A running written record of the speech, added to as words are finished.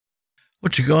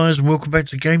What's up guys, and welcome back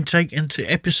to Game Take and to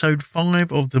episode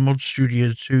 5 of the Mod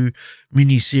Studio 2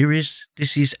 mini-series.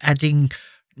 This is adding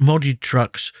modded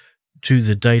trucks to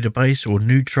the database, or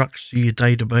new trucks to your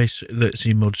database that's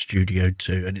in Mod Studio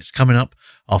 2, and it's coming up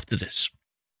after this.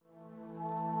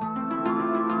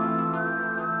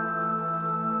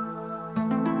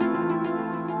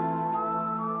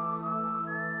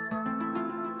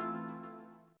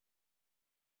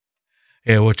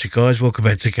 Yeah, what's up guys, welcome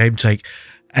back to Game Take.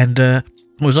 And I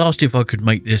was asked if I could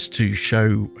make this to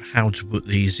show how to put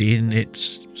these in.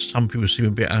 Some people seem a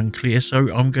bit unclear,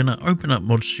 so I'm going to open up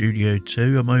Mod Studio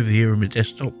 2. I'm over here on my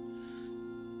desktop.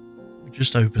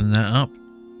 Just open that up.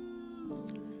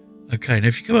 Okay, now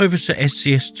if you go over to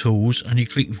SCS Tools and you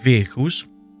click Vehicles,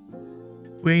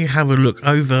 we have a look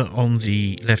over on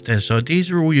the left hand side. These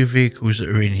are all your vehicles that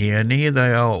are in here, and here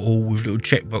they are all with little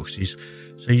checkboxes,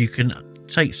 so you can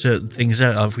take certain things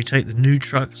out. If we take the new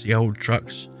trucks, the old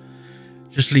trucks,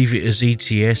 just leave it as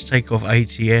ETS, take off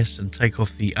ATS and take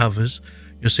off the others,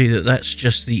 you'll see that that's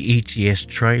just the ETS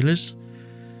trailers.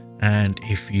 And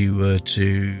if you were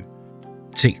to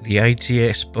tick the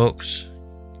ATS box,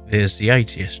 there's the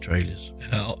ATS trailers.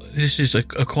 This is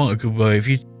quite a good way. If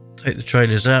you take the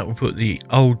trailers out, we'll put the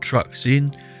old trucks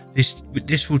in.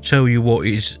 This will tell you what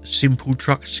is simple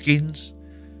truck skins,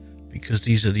 because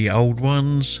these are the old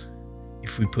ones.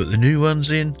 If we put the new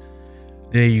ones in,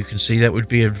 there you can see that would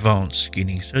be advanced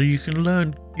skinning. So you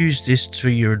can use this to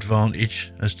your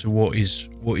advantage as to what is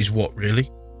what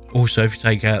really. Also, if you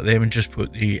take out them and just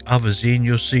put the others in,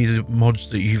 you'll see the mods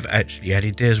that you've actually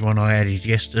added. There's one I added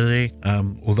yesterday,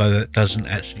 although that doesn't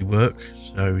actually work,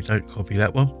 so don't copy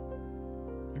that one.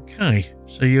 Okay,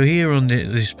 so you're here on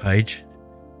this page,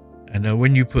 and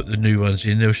when you put the new ones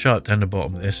in, they'll show up down the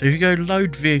bottom there. So if you go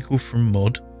load vehicle from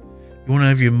mod, you want to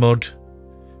have your mod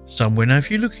somewhere. Now if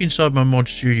you look inside my Mod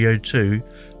Studio 2,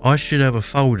 I should have a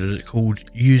folder that's called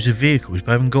user vehicles, but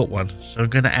I haven't got one, so I'm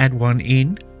going to add one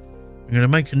in. I'm going to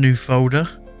make a new folder,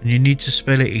 and you need to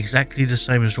spell it exactly the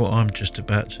same as what I'm just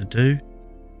about to do.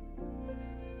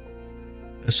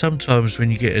 And sometimes when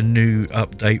you get a new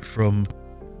update from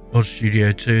Mod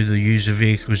Studio 2, the user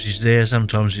vehicles is there,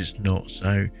 sometimes it's not,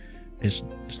 so it's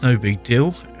no big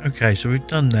deal. Okay, so we've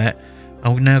done that.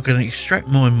 I'm now going to extract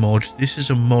my mod. This is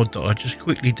a mod that I just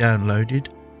quickly downloaded.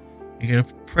 You're going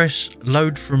to press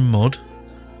load from mod,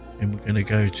 and we're going to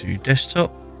go to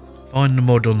desktop, find the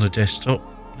mod on the desktop.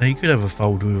 Now you could have a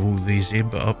folder with all these in,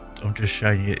 but I'm just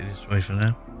showing you it this way for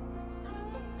now.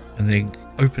 And then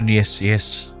open the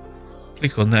SCS,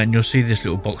 click on that, and you'll see this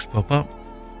little box pop up.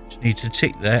 Just need to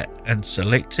tick that and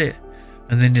select it,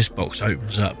 and then this box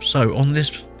opens up. So on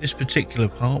this particular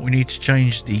part, we need to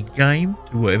change the game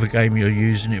to whatever game you're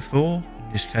using it for.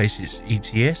 In this case it's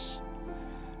ETS,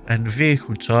 and the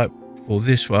vehicle type for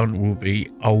this one will be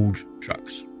old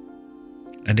trucks,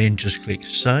 and then just click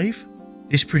save.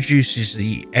 This produces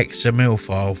the XML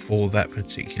file for that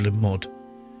particular mod,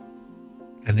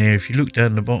 and there if you look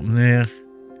down the bottom there,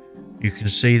 you can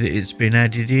see that it's been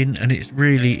added in, and it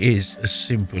really is as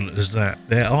simple as that.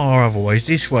 There are other ways.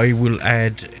 This way will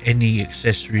add any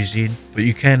accessories in, but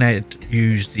you can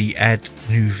use the add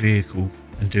new vehicle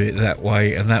and do it that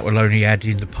way, and that will only add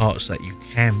in the parts that you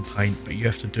can paint, but you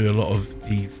have to do a lot of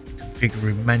the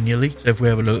configuring manually. So if we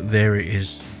have a look, there it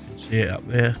is. You can see it up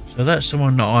there. So that's the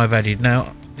one that I've added.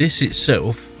 Now this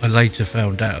itself, I later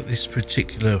found out, this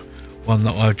particular one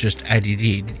that I've just added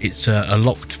in, it's a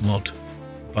locked mod.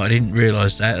 But I didn't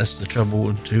realise that. That's the trouble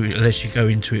unless you go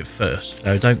into it first.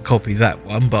 So don't copy that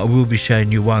one, but I will be showing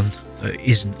you one that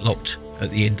isn't locked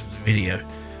at the end of the video.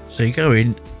 So you go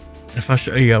in, and if I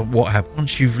show you what happens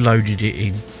once you've loaded it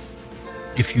in,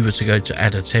 if you were to go to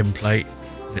add a template,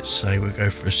 let's say we'll go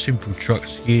for a simple truck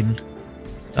skin,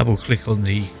 double click on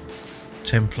the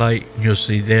template, and you'll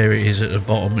see there it is at the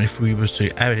bottom. If we was to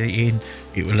add it in,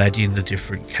 it will add in the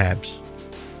different cabs.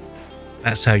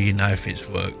 That's how you know if it's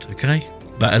worked, okay?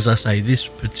 But as I say, this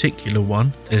particular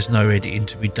one, there's no editing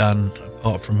to be done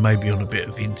apart from maybe on a bit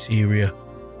of interior.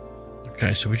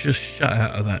 Okay, so we just shut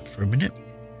out of that for a minute.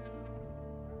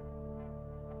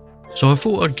 So I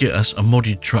thought I'd get us a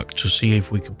modded truck to see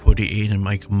if we could put it in and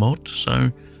make a mod. So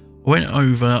I went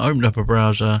over, opened up a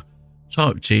browser,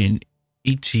 typed in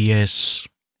ETS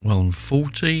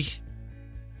 140,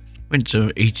 went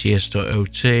to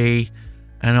ets.lt,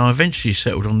 and I eventually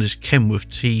settled on this Kenworth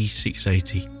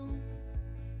T680.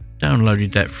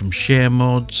 Downloaded that from Share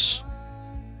Mods,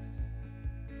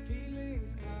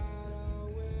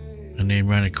 and then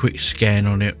ran a quick scan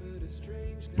on it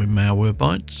with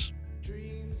Malwarebytes.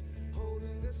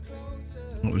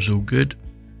 That was all good.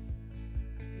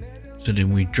 So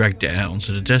then we dragged it out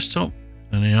onto the desktop,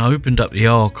 And then I opened up the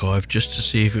archive just to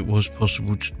see if it was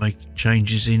possible to make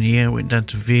changes in here. Went down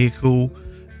to vehicle,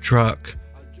 truck,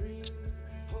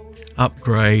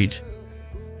 upgrade,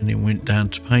 and then went down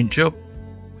to paint job.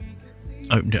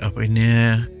 Opened it up in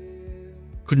there.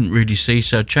 Couldn't really see,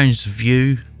 so I changed the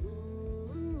view.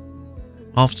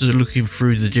 After looking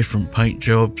through the different paint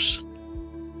jobs,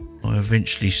 I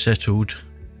eventually settled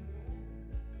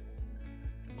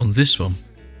on this one.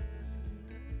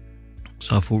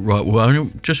 So I thought, right, well,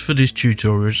 just for this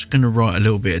tutorial, I'm just going to write a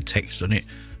little bit of text on it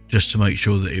just to make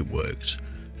sure that it works.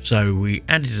 So we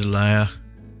added a layer,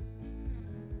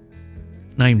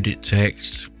 named it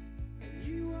text,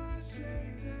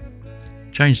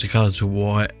 changed the colour to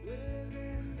white,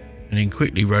 and then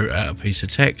quickly wrote out a piece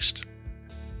of text.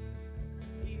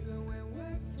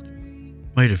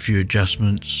 Made a few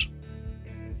adjustments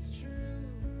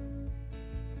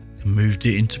and moved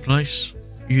it into place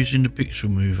using the pixel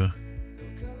mover.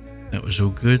 That was all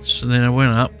good. So then I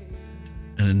went up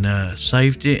and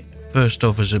saved it. First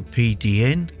off as a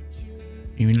PDN.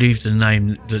 You can leave the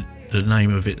name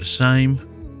of it the same.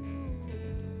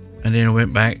 And then I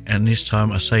went back and this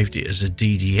time I saved it as a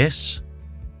DDS.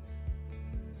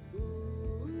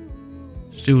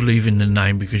 Still leaving the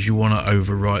name because you want to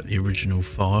overwrite the original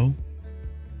file.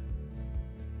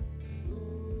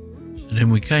 So then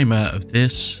we came out of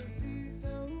this.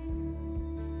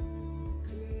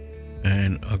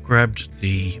 And I grabbed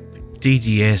the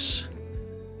DDS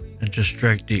and just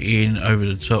dragged it in over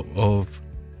the top of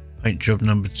paint job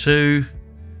number 2.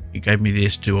 It gave me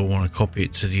this. Do I want to copy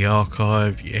it to the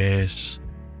archive? Yes.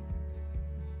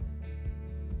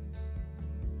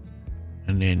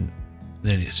 And then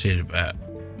it said about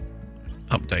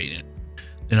updating it.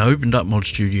 Then I opened up Mod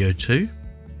Studio 2.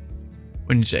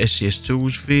 Went into SCS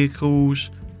Tools, Vehicles.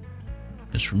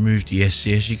 Let's remove the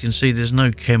SCS. You can see there's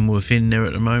no Kenworth in there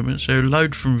at the moment. So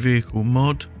load from vehicle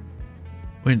mod.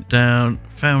 Went down,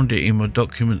 found it in my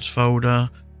documents folder,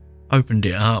 opened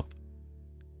it up,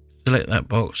 select that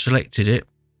box, selected it,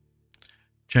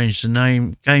 changed the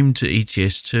name, game to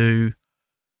ETS2,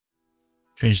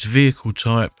 changed the vehicle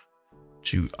type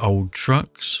to old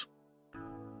trucks,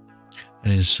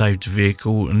 and then saved the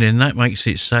vehicle. And then that makes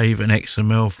it save an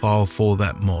XML file for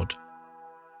that mod.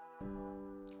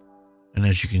 And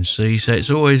as you can see, so it's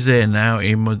always there now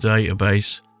in my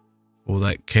database for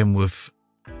that Kenworth.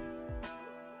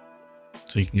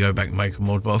 So you can go back and make a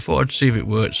mod, but I thought I'd see if it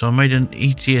worked. So I made an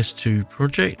ETS2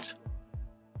 project.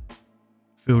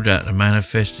 Filled out the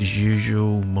manifest as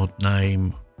usual, mod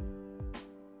name,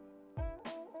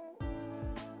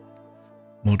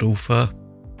 mod author,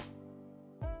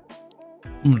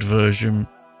 mod version,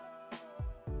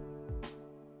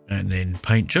 and then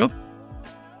paint job.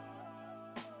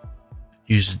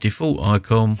 Use the default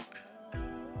icon.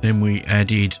 Then we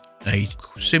added a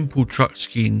simple truck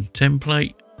skin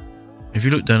template. If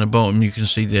you look down the bottom, you can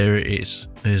see there it is.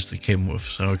 There's the Kenworth.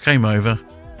 So I came over,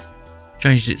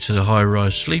 changed it to the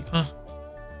high-rise sleeper,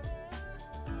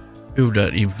 filled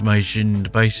out the information, the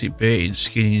basic bit, its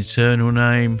skin internal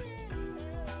name,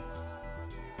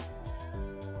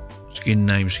 skin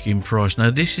name, skin price. Now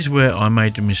this is where I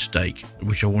made a mistake,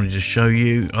 which I wanted to show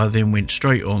you. I then went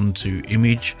straight on to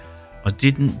image. I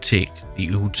didn't tick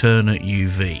the alternate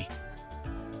UV.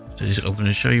 So I'm going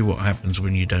to show you what happens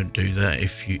when you don't do that.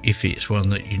 If it's one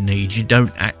that you need, you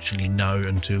don't actually know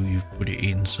until you've put it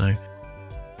in. So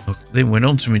I then went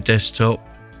onto my desktop,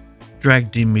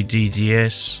 dragged in my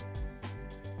DDS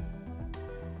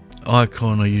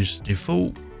icon. I used the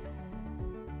default,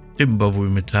 didn't bother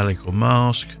with metallic or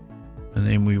mask, and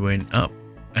then we went up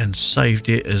and saved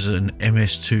it as an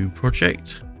MS2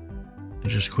 project and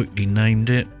just quickly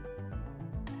named it.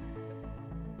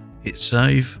 Hit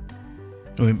save.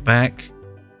 I went back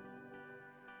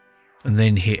and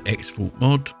then hit export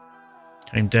mod.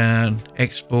 Came down,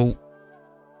 export.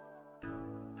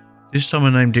 This time I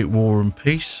named it War and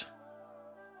Peace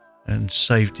and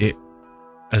saved it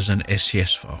as an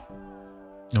SCS file.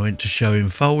 I went to show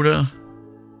in folder.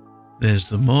 There's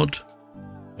the mod.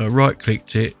 I right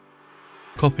clicked it,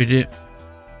 copied it,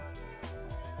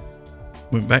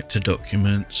 went back to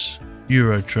documents,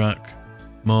 Euro Truck,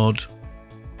 mod,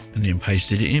 and then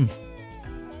pasted it in.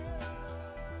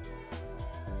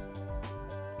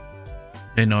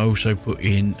 Then I also put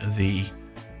in the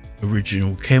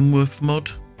original Kenworth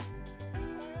mod,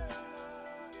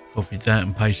 copied that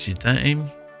and pasted that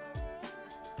in,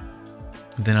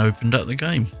 and then opened up the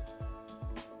game.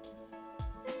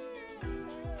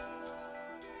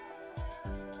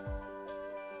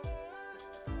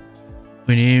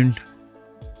 Went in,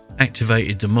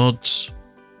 activated the mods,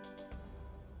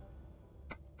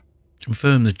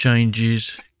 confirmed the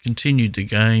changes, continued the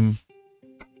game,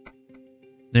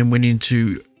 Then went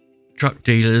into truck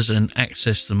dealers and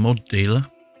accessed the mod dealer.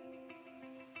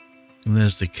 And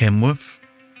there's the Kenworth.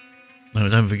 Now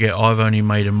don't forget, I've only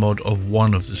made a mod of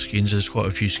one of the skins. There's quite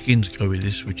a few skins go with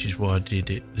this, which is why I did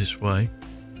it this way.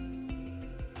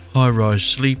 High-rise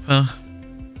sleeper,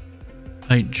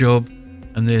 paint job,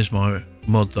 and there's my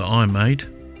mod that I made.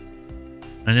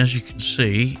 And as you can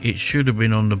see, it should have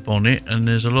been on the bonnet, and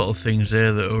there's a lot of things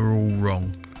there that are all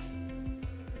wrong.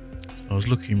 So I was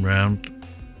looking round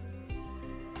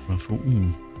and I thought,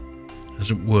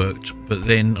 hasn't worked, but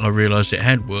then I realised it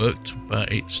had worked,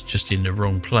 but it's just in the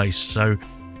wrong place. So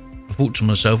I thought to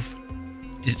myself,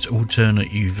 it's alternate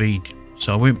UV.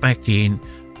 So I went back in,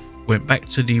 went back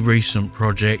to the recent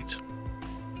project.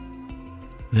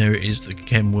 There it is, the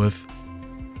Kenworth.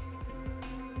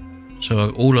 So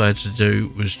all I had to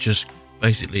do was just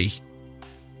basically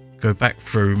go back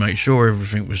through, make sure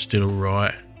everything was still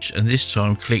right, and this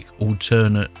time click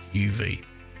alternate UV.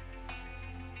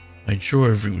 Made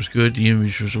sure everything was good, the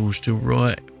image was all still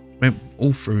right, went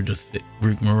all through the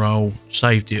rigmarole,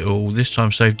 saved it all. This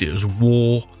time saved it as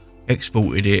war,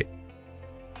 exported it,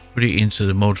 put it into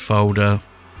the mod folder,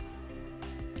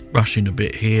 rushing a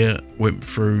bit here, went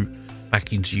through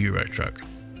back into Eurotruck.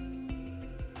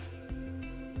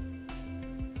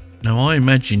 Now I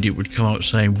imagined it would come up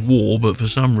saying war, but for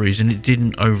some reason it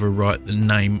didn't overwrite the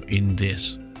name in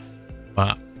this.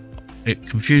 But it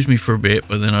confused me for a bit,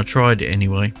 but then I tried it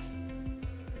anyway.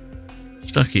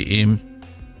 Stuck it in,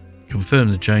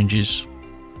 confirmed the changes,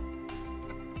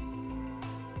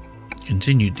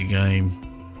 continued the game,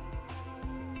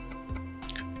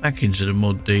 back into the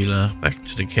mod dealer, back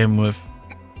to the Kenworth,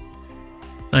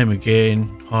 same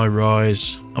again, high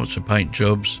rise, up to paint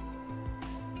jobs.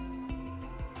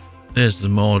 There's the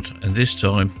mod, and this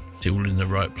time it's all in the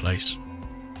right place.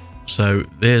 So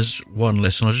there's one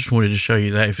lesson. I just wanted to show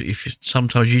you that if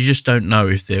sometimes you just don't know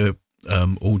if they're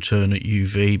alternate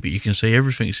UV, but you can see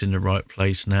everything's in the right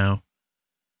place now,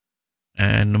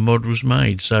 and the mod was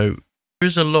made. So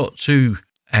there's a lot to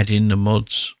add in the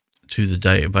mods to the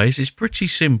database. It's pretty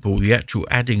simple, the actual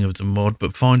adding of the mod,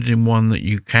 but finding one that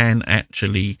you can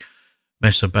actually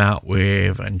mess about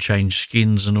with and change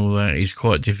skins and all that is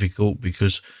quite difficult,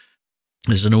 because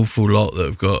there's an awful lot that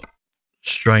have got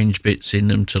strange bits in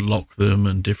them to lock them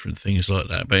and different things like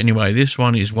that. But anyway, this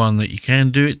one is one that you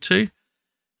can do it to.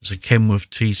 It's a Kenworth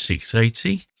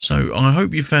T680. So I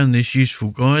hope you found this useful,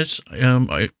 guys.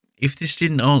 If this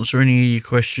didn't answer any of your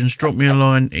questions, drop me a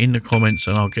line in the comments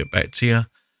and I'll get back to you.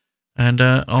 And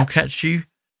I'll catch you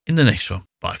in the next one.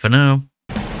 Bye for now.